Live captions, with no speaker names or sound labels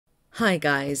Hi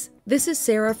guys, this is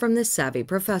Sarah from The Savvy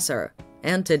Professor,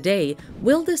 and today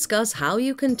we'll discuss how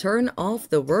you can turn off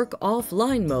the work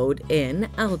offline mode in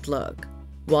Outlook.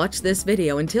 Watch this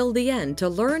video until the end to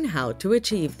learn how to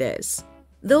achieve this.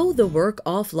 Though the work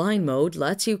offline mode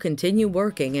lets you continue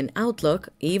working in Outlook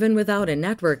even without a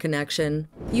network connection,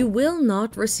 you will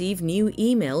not receive new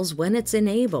emails when it's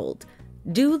enabled.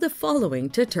 Do the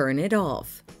following to turn it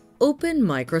off. Open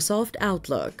Microsoft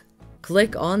Outlook.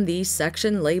 Click on the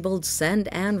section labeled Send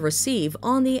and Receive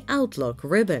on the Outlook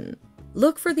ribbon.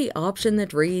 Look for the option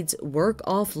that reads Work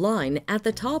Offline at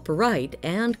the top right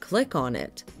and click on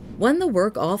it. When the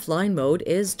Work Offline mode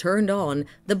is turned on,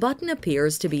 the button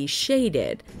appears to be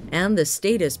shaded and the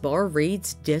status bar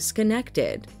reads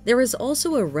Disconnected. There is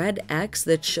also a red X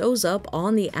that shows up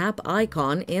on the app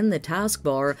icon in the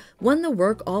taskbar when the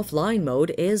Work Offline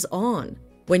mode is on.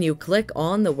 When you click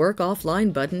on the Work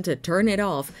Offline button to turn it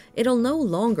off, it'll no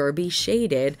longer be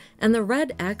shaded and the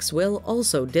red X will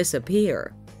also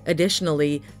disappear.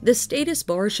 Additionally, the status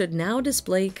bar should now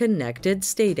display Connected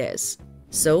Status.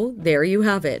 So there you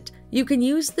have it. You can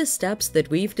use the steps that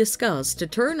we've discussed to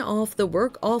turn off the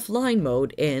Work Offline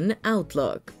mode in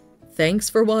Outlook. Thanks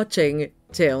for watching.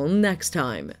 Till next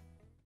time.